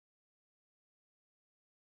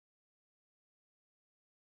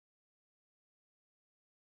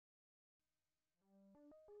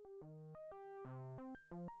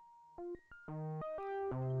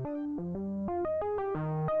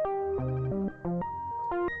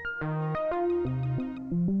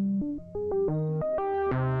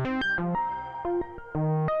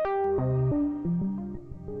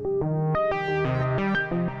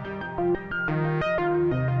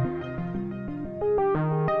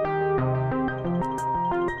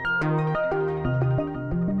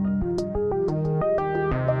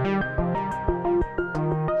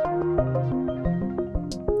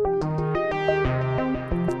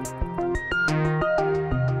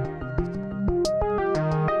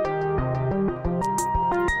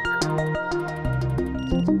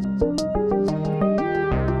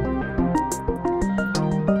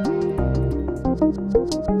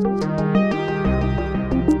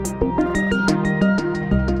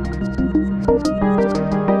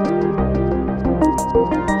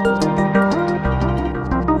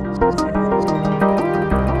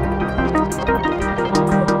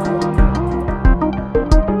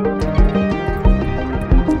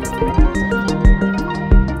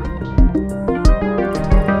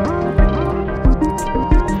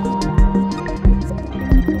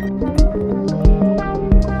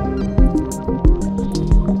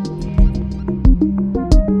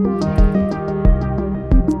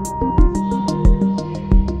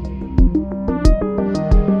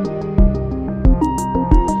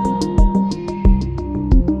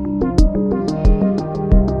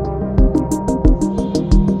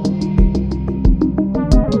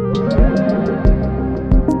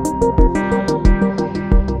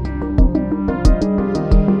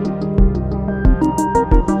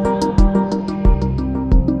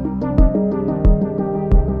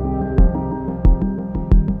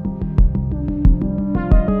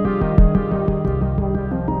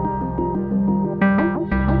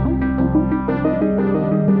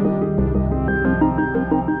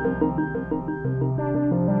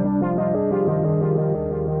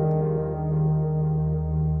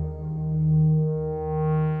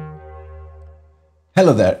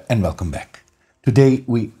Hello there and welcome back. Today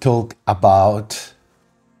we talk about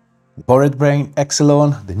Bored Brain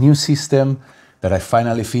Xcelon, the new system that I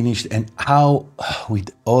finally finished, and how with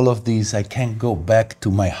all of this I can go back to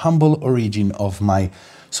my humble origin of my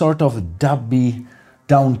sort of dubby,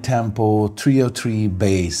 down-tempo, 303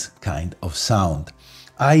 bass kind of sound.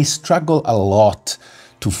 I struggle a lot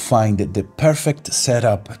to find the perfect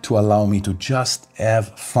setup to allow me to just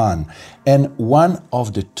have fun. And one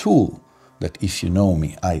of the tools that, if you know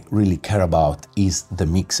me, I really care about is the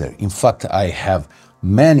mixer. In fact, I have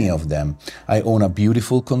many of them. I own a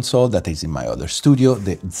beautiful console that is in my other studio,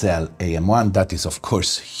 the Xcelon AM1, that is of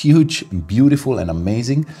course huge, beautiful and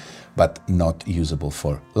amazing, but not usable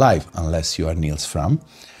for live unless you are Niels Fram.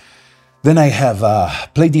 Then I have a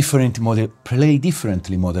Playdifferently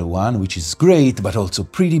Model1, which is great, but also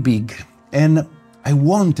pretty big. And I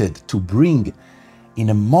wanted to bring in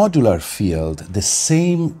a modular field the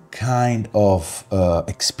same kind of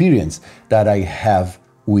experience that I have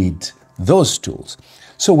with those tools.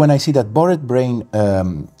 So when I see that Bored Brain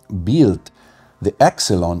built the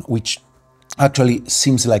Xcelon, which actually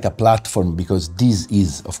seems like a platform because this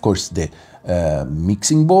is of course the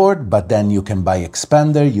mixing board, but then you can buy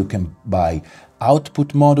expander, you can buy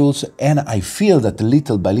output modules, and I feel that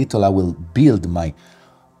little by little I will build my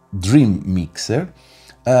dream mixer.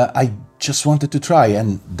 I just wanted to try,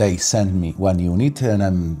 and they sent me one unit, and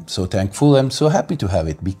I'm so thankful. I'm so happy to have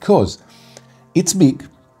it because it's big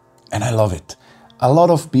and I love it. A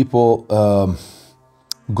lot of people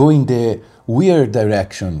go in the weird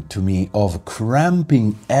direction to me of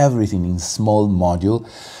cramping everything in small module,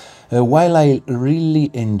 while I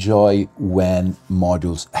really enjoy when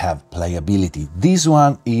modules have playability. This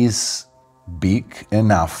one is big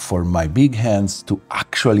enough for my big hands to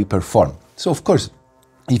actually perform. So of course,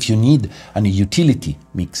 if you need a utility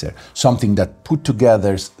mixer, something that put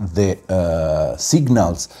together the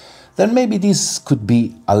signals, then maybe this could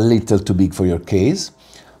be a little too big for your case.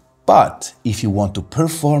 But if you want to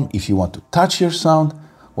perform, if you want to touch your sound,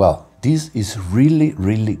 well, this is really,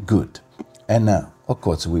 really good. And of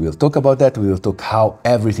course, we will talk about that. We will talk how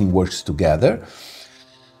everything works together.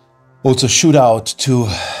 Also, shout out to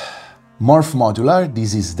Morph Modular.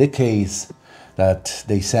 This is the case that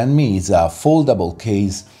they send me. It's a foldable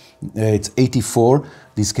case. It's 84.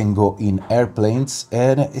 This can go in airplanes,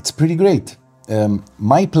 and it's pretty great.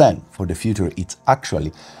 My plan for the future is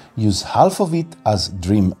actually use half of it as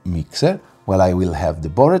dream mixer, while I will have the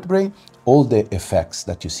Bored Brain, all the effects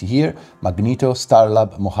that you see here, Magneto,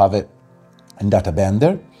 Starlab, Mojave, and Data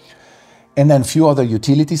Bender, and then a few other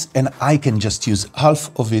utilities, and I can just use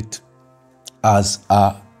half of it as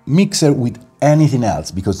a mixer with anything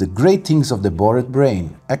else, because the great things of the bored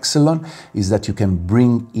brain Xcelon is that you can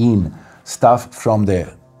bring in stuff from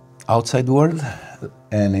the outside world,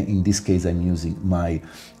 and in this case I'm using my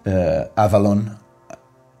Avalon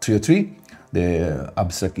 303, the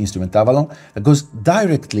abstract instrument Avalon, that goes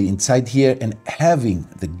directly inside here, and having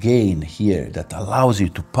the gain here that allows you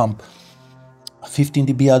to pump 15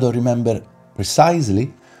 dB, I don't remember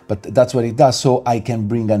precisely, but that's what it does. So I can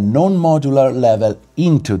bring a non-modular level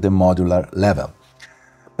into the modular level.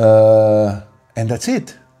 And that's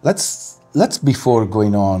it. Before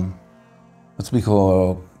going on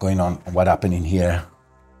what happened in here,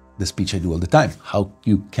 the speech I do all the time, how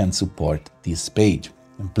you can support this page.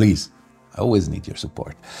 And please, I always need your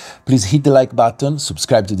support. Please hit the like button,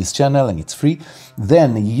 subscribe to this channel, and it's free.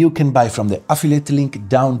 Then you can buy from the affiliate link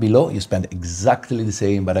down below. You spend exactly the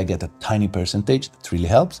same, but I get a tiny percentage. That really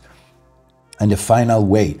helps. And the final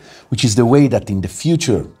way, which is the way that in the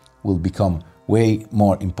future will become way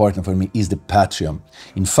more important for me, is the Patreon.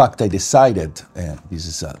 In fact, I decided, this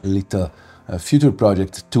is a little future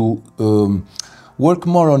project, to work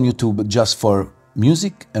more on YouTube just for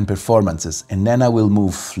music and performances, and then I will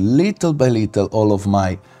move little by little all of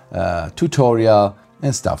my tutorial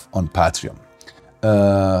and stuff on Patreon.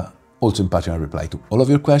 Also in Patreon I reply to all of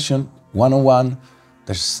your questions one-on-one.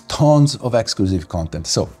 There's tons of exclusive content,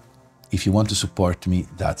 so if you want to support me,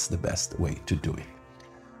 that's the best way to do it.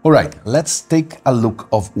 All right, let's take a look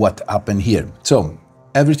of what happened here. So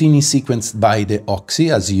everything is sequenced by the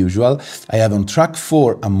Oxy as usual. I have on track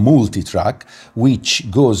 4 a multi-track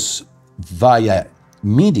which goes via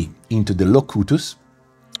MIDI into the Locutus,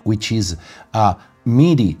 which is a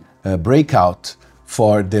MIDI breakout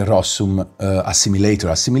for the Rossum assimilator.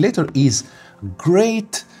 Assimilator is a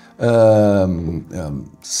great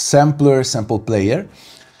sample player.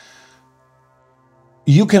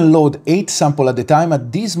 You can load 8 samples at a time.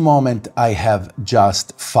 At this moment, I have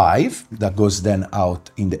just 5 that goes then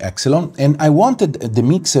out in the Xcelon. And I wanted the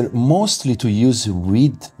mixer mostly to use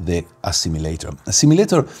with the assimilator.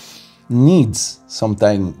 Assimilator needs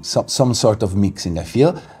sometimes some sort of mixing, I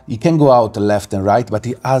feel. You can go out left and right, but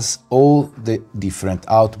it has all the different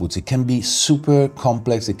outputs. It can be super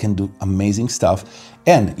complex, it can do amazing stuff.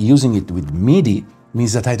 And using it with MIDI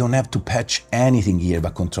means that I don't have to patch anything here,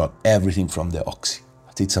 but control everything from the Oxy.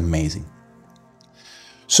 It's amazing.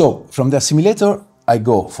 So from the assimilator, I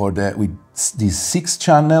go for with this 6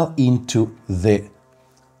 channel into the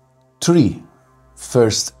 3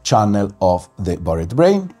 first channel of the bored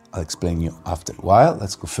brain. I'll explain you after a while.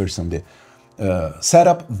 Let's go first on the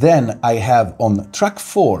setup. Then I have on track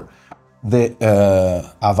 4 the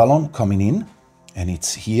Avalon coming in, and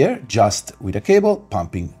it's here just with a cable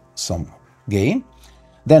pumping some gain.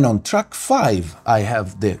 Then on track 5 I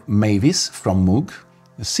have the Mavis from Moog,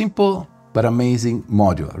 a simple but amazing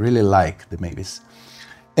module. I really like the Mavis.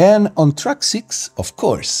 And on track 6, of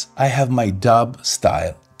course, I have my dub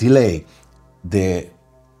style delay.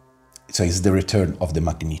 So it's the return of the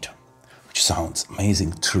magneto, which sounds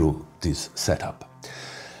amazing through this setup.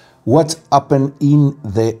 What happened in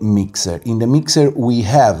the mixer? In the mixer we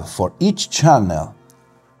have for each channel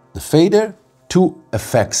the fader, 2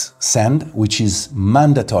 effects send, which is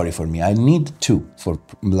mandatory for me. I need 2 for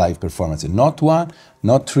live performance, not 1,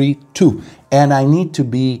 not 3, 2. And I need to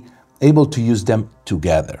be able to use them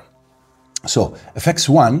together. So effects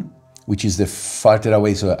 1, which is the farther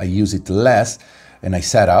away, so I use it less, and I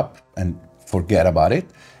set up and forget about it,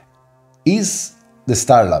 is the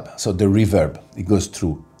Starlab, so the reverb. It goes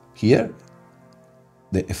through here,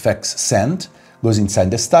 the effects send, goes inside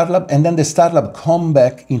the Starlab, and then the Starlab come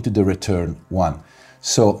back into the return 1.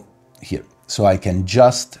 So here, so I can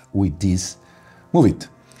just with this move it.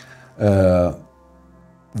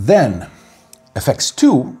 Then effects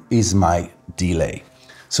 2 is my delay.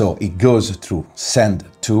 So it goes through send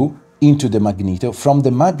 2 into the magneto. From the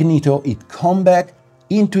magneto, it come back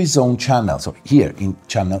into its own channel. So here in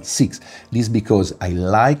channel 6. This because I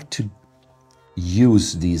like to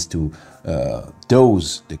use these to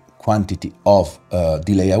dose the quantity of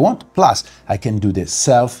delay I want. Plus, I can do the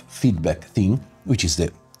self-feedback thing, which is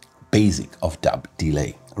the basic of dub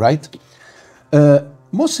delay, right?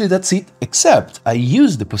 Mostly that's it, except I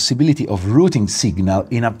use the possibility of routing signal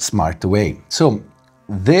in a smart way. So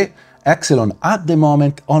the Xcelon at the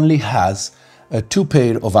moment only has 2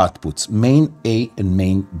 pair of outputs, main A and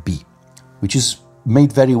main B, which is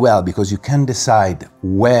made very well because you can decide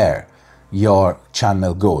where your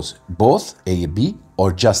channel goes, both A and B,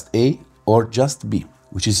 or just A or just B,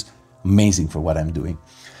 which is amazing for what I'm doing.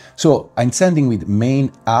 So I'm sending with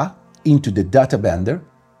main A into the data bender,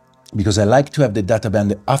 because I like to have the data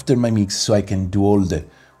bender after my mix so I can do all the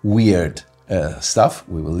weird stuff.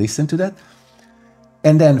 We will listen to that.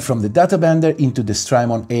 And then from the data bender into the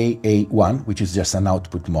Strymon AA1, which is just an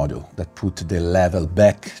output module that put the level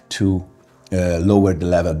back to, lower the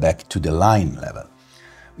level back to the line level.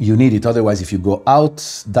 You need it, otherwise if you go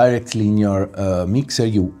out directly in your mixer,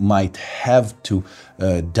 you might have to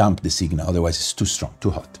dump the signal, otherwise it's too strong, too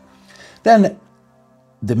hot. Then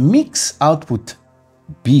the mix output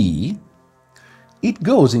B, it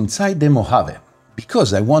goes inside the Mojave,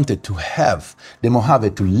 because I wanted to have the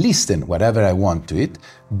Mojave to listen whatever I want to it,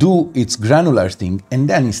 do its granular thing, and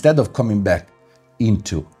then instead of coming back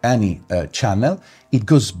into any channel, it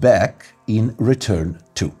goes back in return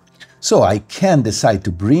to. So I can decide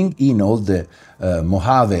to bring in all the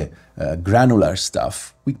Mojave granular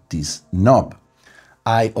stuff with this knob.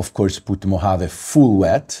 I, of course, put Mojave full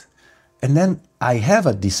wet, and then I have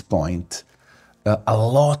at this point a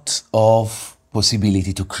lot of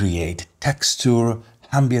possibility to create texture,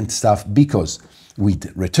 ambient stuff, because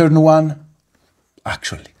with return one,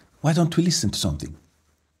 actually, why don't we listen to something?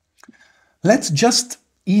 Let's just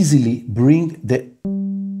easily bring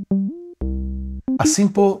a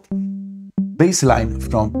simple bass line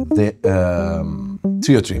from the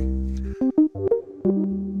 303.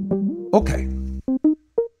 Okay.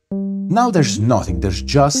 Now there's nothing, there's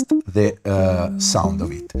just the sound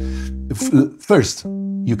of it. First,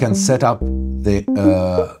 you can set up the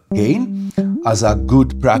gain. As a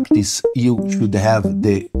good practice, you should have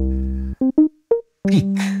the peak.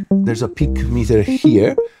 There's a peak meter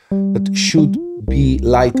here that should be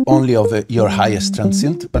light only of your highest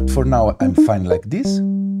transient, but for now I'm fine like this.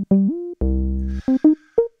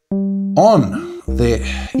 On the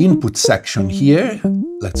input section here,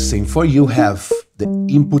 let's say for you have the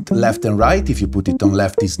input left and right. If you put it on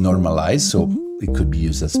left, is normalized, so it could be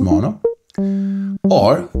used as mono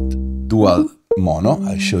or dual mono.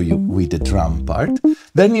 I'll show you with the drum part.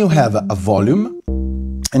 Then you have a volume,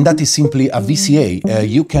 and that is simply a VCA.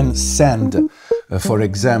 You can send, for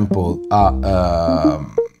example,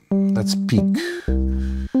 let's pick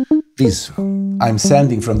this. I'm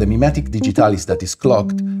sending from the Mimetic Digitalis that is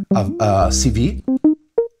clocked a CV.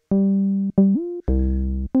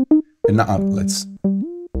 And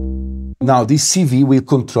now this CV will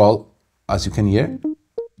control, as you can hear,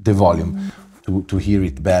 the volume. To hear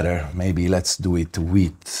it better, maybe let's do it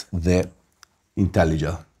with the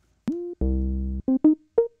IntelliGel.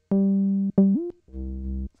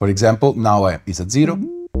 For example, now it's at 0,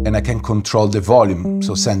 and I can control the volume,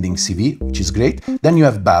 so sending CV, which is great. Then you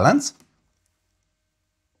have balance,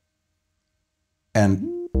 and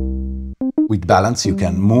with balance you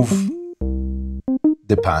can move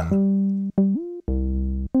the pan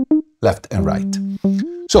left and right.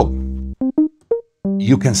 So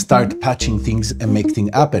you can start patching things and make things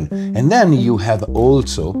happen. And then you have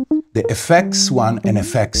also the FX1 and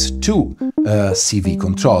FX2 CV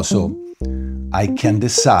control. So I can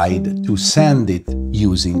decide to send it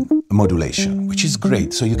using modulation, which is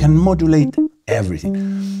great. So you can modulate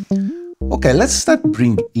everything. Okay, let's start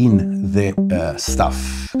bring in the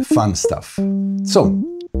stuff, the fun stuff. So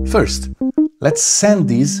first, let's send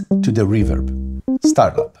this to the reverb,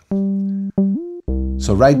 Startup.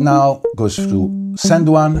 So right now goes through send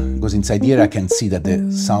one, goes inside here. I can see that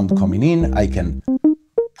the sound coming in. I can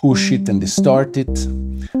push it and distort it.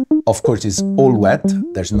 Of course, it's all wet.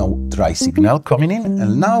 There's no dry signal coming in.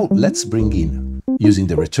 And now let's bring in using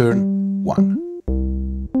the return one.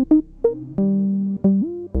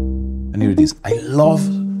 And here it is. I love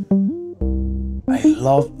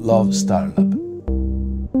Startup.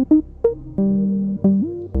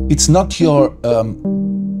 It's not your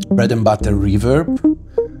bread and butter reverb,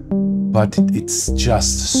 but it's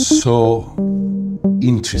just so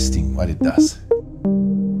interesting what it does.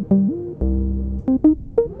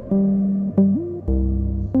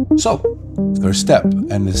 So, first step,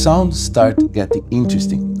 and the sounds start getting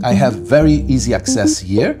interesting. I have very easy access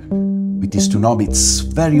here. With this two knob, it's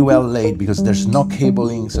very well laid because there's no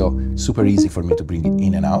cabling, so super easy for me to bring it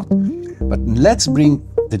in and out. But let's bring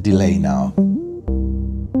the delay now.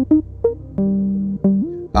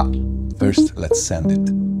 First, let's send it.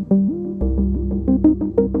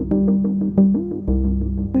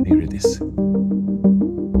 And here it is.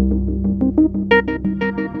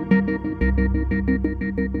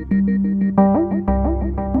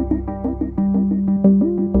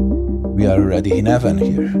 We are already in heaven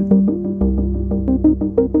here.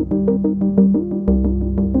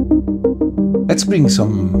 Let's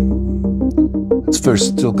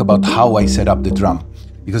first talk about how I set up the drum,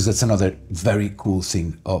 because that's another very cool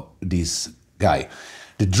thing of this guy.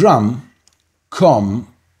 The drum come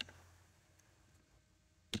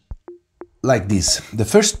like this. The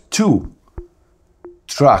first two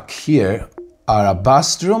tracks here are a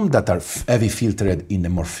bass drum that are heavy filtered in the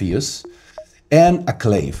Morpheus and a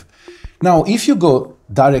clave. Now, if you go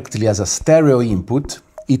directly as a stereo input,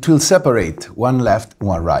 it will separate one left,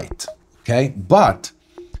 one right, okay? But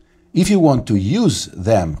if you want to use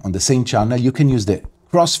them on the same channel, you can use the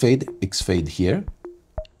crossfade, Xfade here.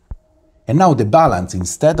 And now the balance,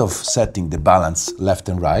 instead of setting the balance left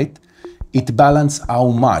and right, it balances how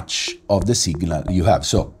much of the signal you have.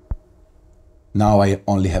 So now I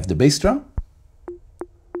only have the bass drum.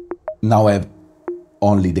 Now I have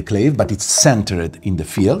only the clave, but it's centered in the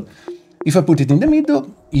field. If I put it in the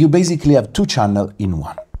middle, you basically have two channels in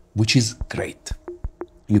one, which is great.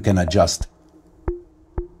 You can adjust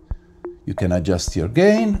your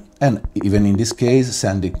gain, and even in this case,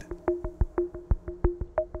 send it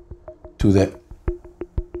to the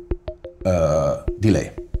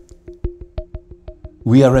delay.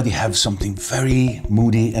 We already have something very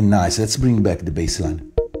moody and nice. Let's bring back the bass line.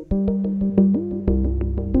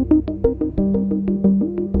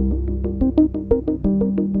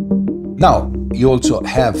 Now, you also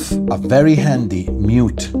have a very handy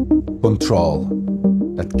mute control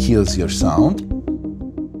that kills your sound,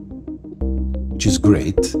 which is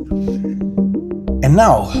great. And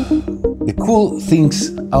now, the cool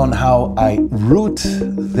things on how I route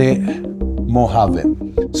the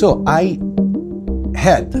Mojave. So I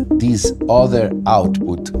had this other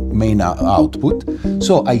output, main output,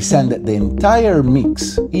 so I send the entire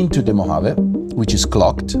mix into the Mojave, which is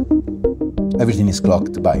clocked. Everything is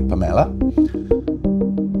clocked by Pamela.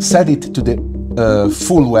 Set it to the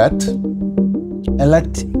full wet and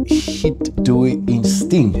let it do it in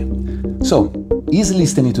sting. So he's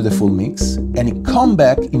listening to the full mix and it come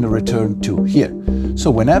back in return to here.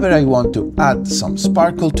 So whenever I want to add some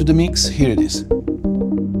sparkle to the mix, here it is.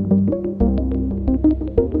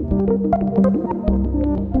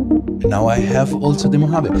 Now I have also the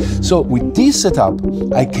Mojave. So with this setup,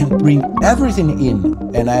 I can bring everything in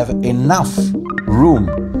and I have enough room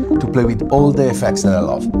to play with all the effects that I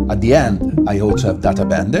love. At the end, I also have Data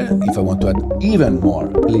Bender if I want to add even more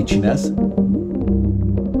glitchiness.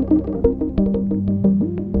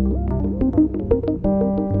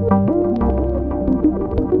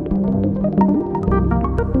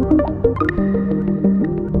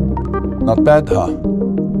 Not bad, huh?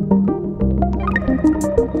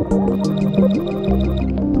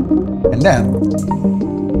 And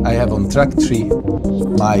then I have on track 3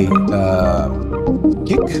 my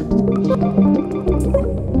kick. So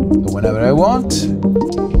whenever I want.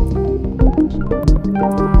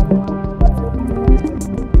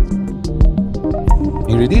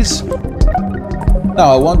 Here it is.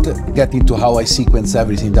 Now I won't get into how I sequence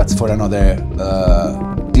everything, that's for another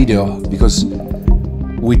video, because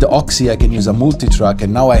with the Oxy I can use a multi-track,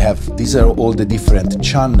 and now I have, these are all the different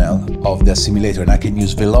channels of the assimilator, and I can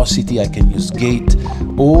use velocity, I can use gate,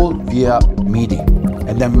 all via MIDI.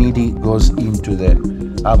 And then MIDI goes into the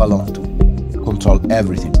Avalon to control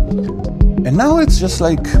everything. And now it's just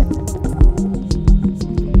like,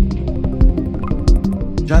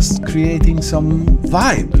 just creating some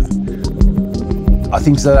vibe.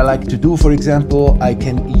 Things that I like to do, for example, I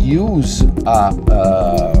can use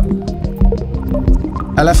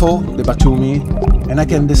LFO, the Batumi, and I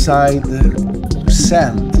can decide to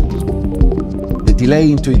send the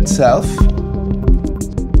delay into itself.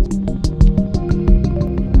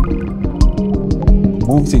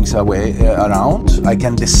 Move things away around. I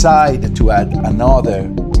can decide to add another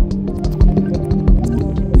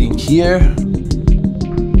thing here.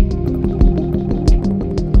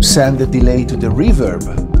 Send the delay to the reverb.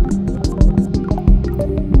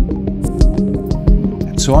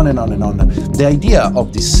 So on and on and on. The idea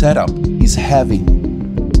of this setup is having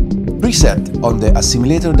preset on the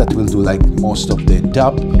assimilator that will do like most of the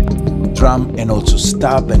dub, drum, and also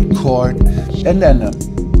stub and chord, and then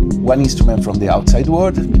one instrument from the outside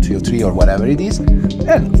world, 303 or whatever it is.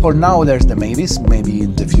 And for now there's the maybes. Maybe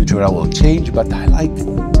in the future I will change, but I like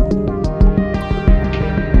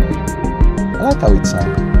how it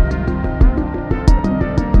sounds.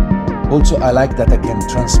 Also, I like that I can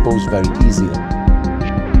transpose very easily.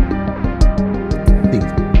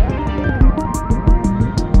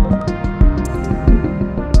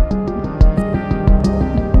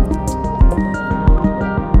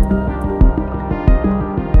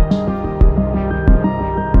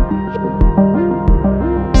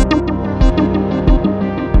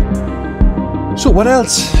 So what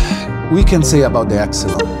else we can say about the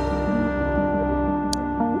Xcelon?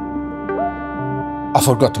 I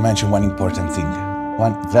forgot to mention one important thing,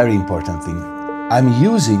 one very important thing.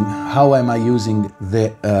 How am I using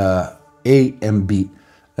the A and B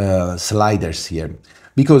sliders here?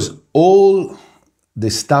 Because all the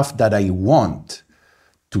stuff that I want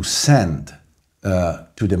to send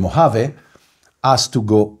to the Mojave has to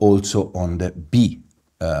go also on the B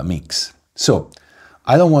mix. So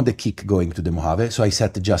I don't want the kick going to the Mojave, so I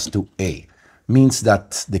set just to A. Means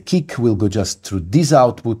that the kick will go just through this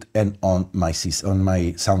output and on my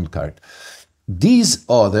sound card. This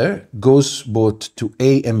other goes both to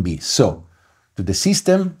A and B, so to the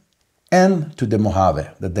system and to the Mojave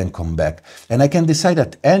that then come back. And I can decide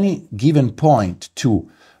at any given point to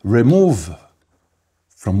remove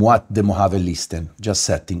from what the Mojave listen, just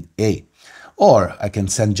setting A. Or I can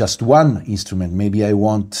send just one instrument. Maybe I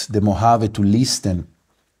want the Mojave to listen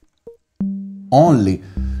only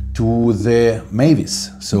to the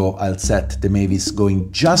Mavis. So I'll set the Mavis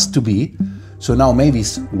going just to B. So now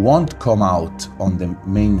Mavis won't come out on the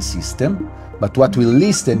main system, but what will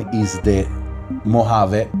listen is the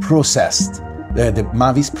Mojave processed, the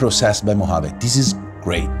Mavis processed by Mojave. This is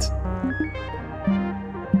great.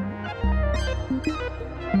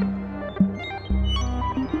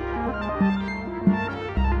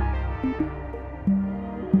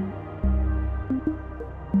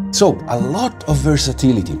 So, a lot of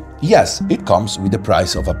versatility. Yes, it comes with the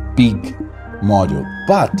price of a big module,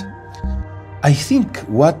 but I think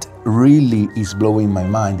what really is blowing my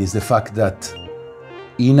mind is the fact that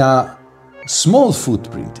in a small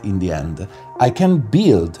footprint in the end, I can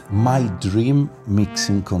build my dream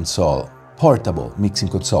mixing console, portable mixing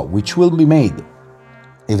console, which will be made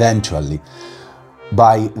eventually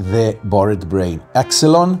by the Bored Brain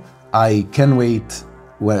Xcelon. I can wait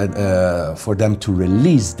for them to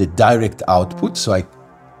release the direct output so I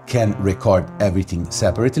can record everything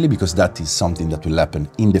separately, because that is something that will happen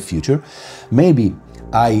in the future. Maybe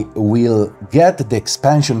I will get the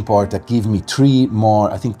expansion port that give me three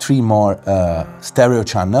more stereo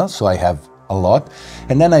channels, so I have a lot.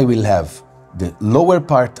 And then I will have the lower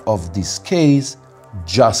part of this case,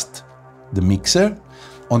 just the mixer.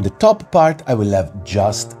 On the top part, I will have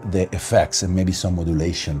just the effects and maybe some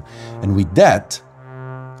modulation. And with that,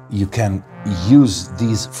 you can use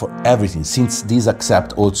these for everything, since these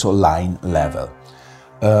accept also line level.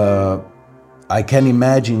 I can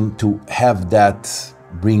imagine to have that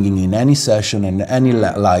bringing in any session and any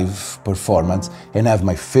live performance and have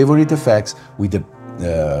my favorite effects with the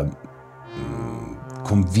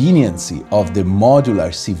convenience of the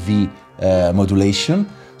modular CV modulation,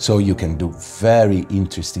 so you can do very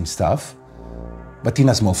interesting stuff, but in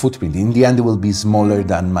a small footprint. In the end, it will be smaller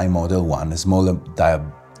than my Model 1, smaller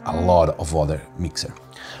than a lot of other mixer.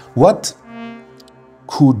 What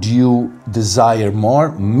could you desire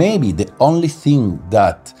more? Maybe the only thing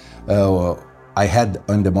that I had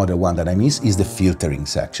on the Model 1 that I miss is the filtering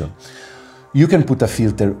section. You can put a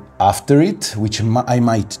filter after it, which I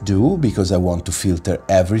might do because I want to filter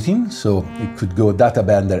everything. So it could go data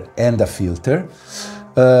bender and a filter,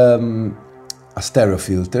 a stereo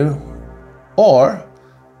filter, or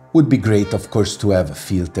would be great, of course, to have a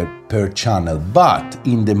filter per channel, but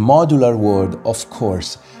in the modular world, of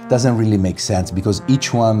course, doesn't really make sense because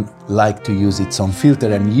each one like to use its own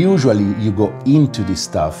filter, and usually you go into this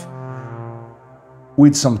stuff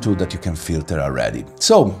with some tool that you can filter already.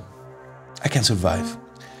 So I can survive.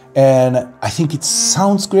 And I think it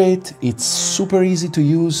sounds great, it's super easy to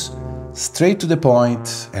use, straight to the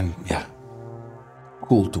point, and yeah,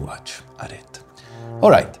 cool to watch at it.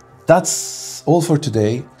 All right, that's all for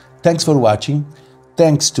today. Thanks for watching.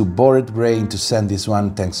 Thanks to Bored Brain to send this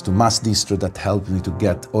one. Thanks to Mass Distro that helped me to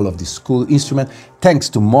get all of this cool instrument. Thanks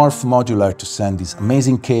to Morph Modular to send this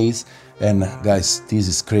amazing case. And guys, this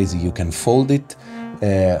is crazy. You can fold it,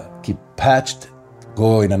 keep patched,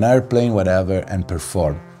 go in an airplane, whatever, and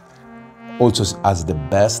perform. Also has the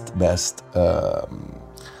best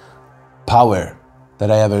power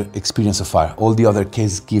that I ever experienced so far. All the other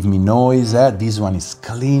cases give me noise. This one is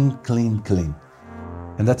clean, clean, clean.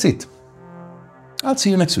 And that's it. I'll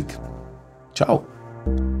see you next week. Ciao.